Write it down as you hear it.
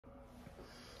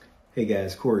Hey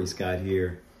guys, Corey Scott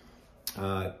here,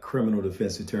 criminal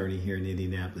defense attorney here in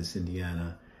Indianapolis,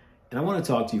 Indiana. And I want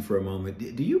to talk to you for a moment.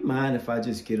 Do you mind if I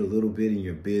just get a little bit in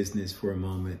your business for a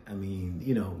moment? I mean,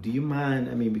 do you mind?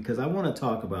 I mean, because I want to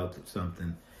talk about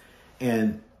something.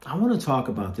 And I want to talk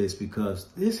about this because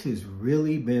this has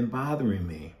really been bothering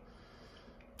me.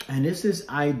 And it's this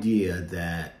idea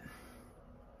that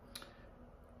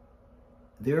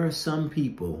there are some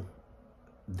people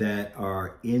that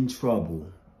are in trouble,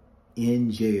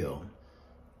 in jail,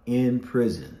 in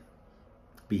prison,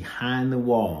 behind the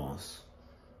walls,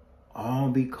 all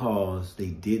because they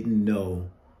didn't know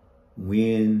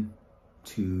when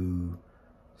to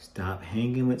stop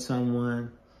hanging with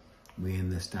someone,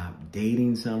 when to stop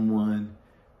dating someone,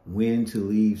 when to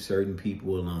leave certain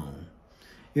people alone.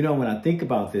 When I think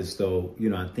about this though,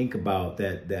 I think about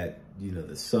that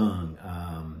the song,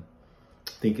 I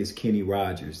think it's Kenny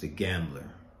Rogers, The Gambler.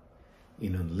 The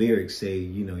lyrics say,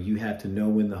 you have to know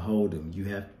when to hold them.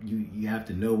 You have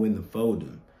to know when to fold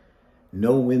them.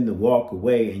 Know when to walk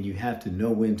away, and you have to know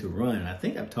when to run. And I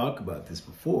think I've talked about this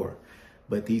before,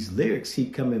 but these lyrics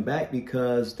keep coming back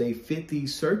because they fit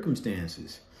these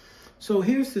circumstances. So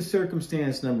here's the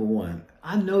circumstance number one.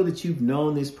 I know that you've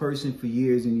known this person for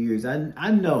years and years.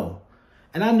 I know.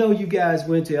 And I know you guys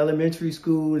went to elementary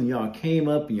school and y'all came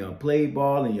up and y'all played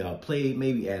ball and y'all played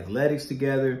maybe athletics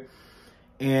together.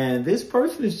 And this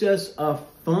person is just a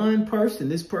fun person.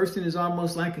 This person is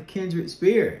almost like a kindred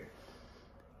spirit.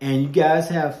 And you guys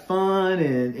have fun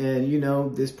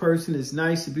and this person is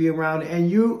nice to be around and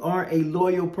you are a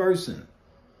loyal person.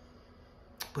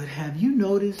 But have you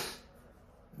noticed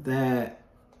that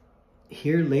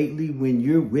here lately when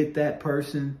you're with that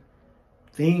person,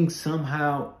 things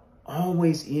somehow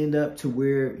always end up to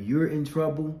where you're in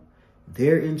trouble,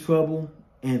 they're in trouble,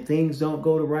 and things don't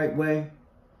go the right way?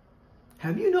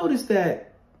 Have you noticed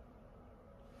that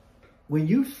when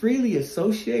you freely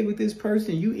associate with this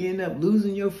person, you end up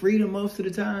losing your freedom most of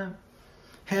the time?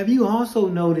 Have you also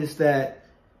noticed that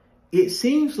it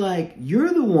seems like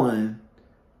you're the one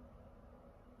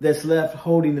that's left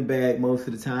holding the bag most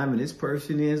of the time and this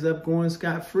person ends up going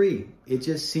scot-free? It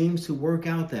just seems to work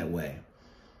out that way.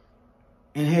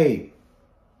 And hey,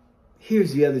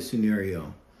 here's the other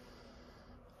scenario.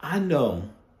 I know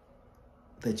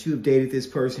that you have dated this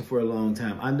person for a long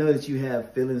time. I know that you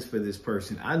have feelings for this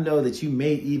person. I know that you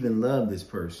may even love this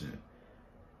person.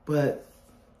 But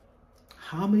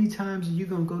how many times are you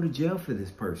going to go to jail for this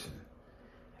person?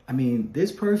 I mean,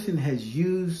 this person has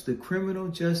used the criminal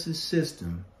justice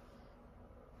system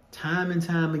time and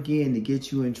time again to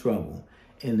get you in trouble.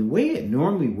 And the way it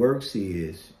normally works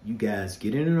is you guys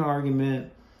get in an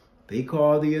argument, they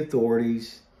call the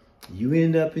authorities, you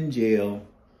end up in jail,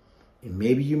 and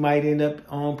maybe you might end up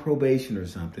on probation or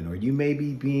something, or you may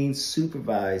be being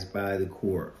supervised by the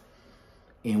court.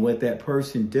 And what that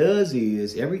person does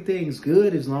is everything's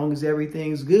good as long as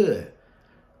everything's good.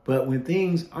 But when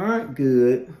things aren't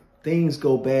good, things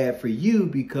go bad for you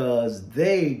because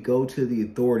they go to the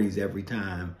authorities every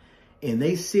time and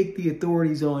they sick the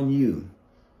authorities on you.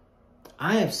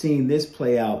 I have seen this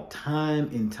play out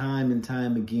time and time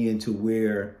again to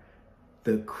where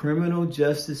the criminal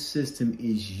justice system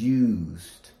is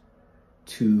used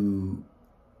to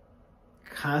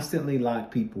constantly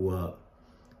lock people up,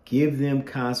 give them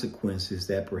consequences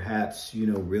that perhaps,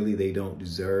 really they don't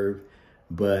deserve.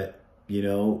 But,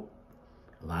 a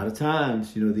lot of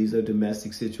times, these are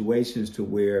domestic situations to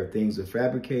where things are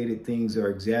fabricated, things are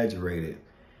exaggerated.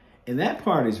 And that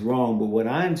part is wrong. But what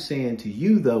I'm saying to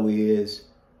you, though, is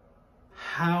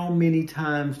how many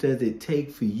times does it take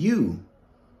for you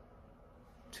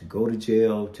to go to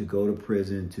jail, to go to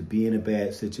prison, to be in a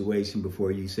bad situation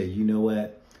before you say, you know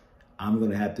what, I'm going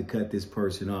to have to cut this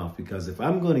person off? Because if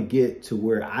I'm going to get to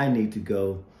where I need to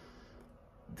go,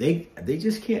 they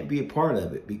just can't be a part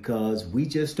of it because we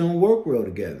just don't work well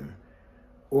together.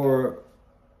 Or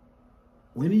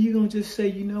when are you going to just say,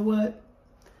 you know what,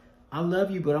 I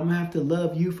love you, but I'm going to have to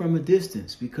love you from a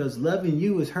distance because loving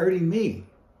you is hurting me?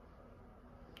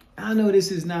 I know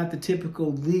this is not the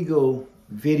typical legal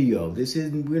video.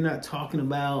 We're not talking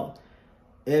about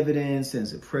evidence and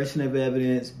suppression of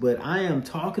evidence, but I am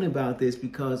talking about this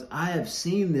because I have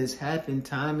seen this happen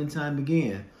time and time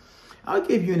again. I'll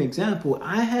give you an example.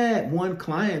 I had one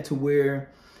client to where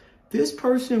this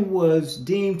person was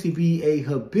deemed to be a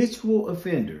habitual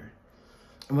offender.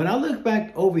 And when I look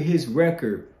back over his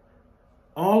record,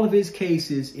 all of his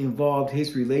cases involved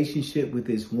his relationship with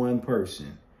this one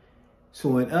person.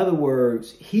 So in other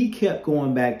words, he kept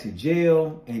going back to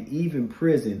jail and even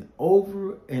prison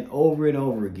over and over and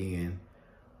over again,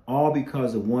 all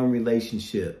because of one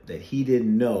relationship that he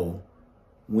didn't know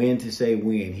when to say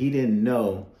when. He didn't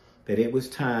know that it was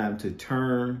time to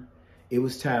turn. It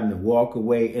was time to walk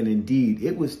away. And indeed,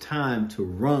 it was time to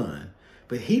run.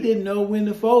 But he didn't know when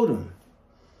to fold them.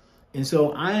 And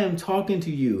so I am talking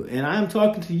to you, and I'm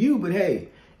talking to you, but hey,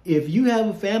 if you have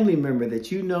a family member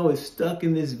that you know is stuck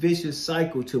in this vicious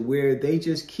cycle to where they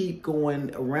just keep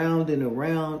going around and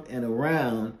around and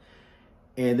around,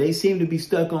 and they seem to be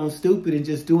stuck on stupid and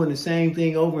just doing the same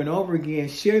thing over and over again,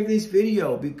 share this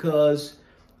video, because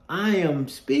I am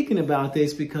speaking about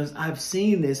this because I've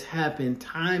seen this happen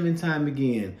time and time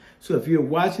again. So if you're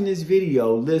watching this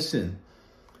video, listen,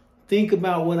 think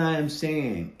about what I am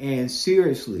saying, and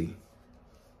seriously,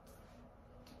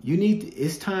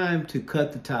 it's time to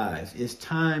cut the ties. It's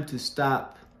time to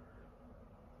stop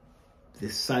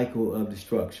this cycle of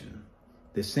destruction.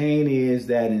 The saying is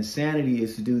that insanity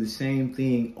is to do the same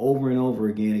thing over and over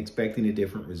again, expecting a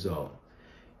different result.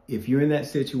 If you're in that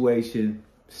situation,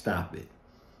 stop it.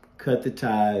 Cut the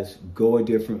ties, go a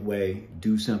different way,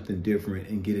 do something different,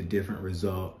 and get a different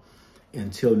result.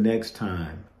 Until next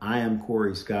time, I am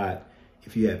Corey Scott.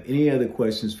 If you have any other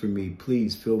questions for me,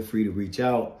 please feel free to reach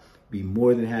out. Be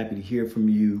more than happy to hear from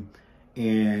you.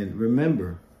 And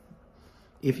remember,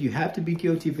 if you have to be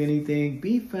guilty of anything,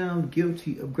 be found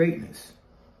guilty of greatness.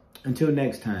 Until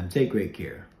next time, take great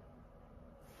care.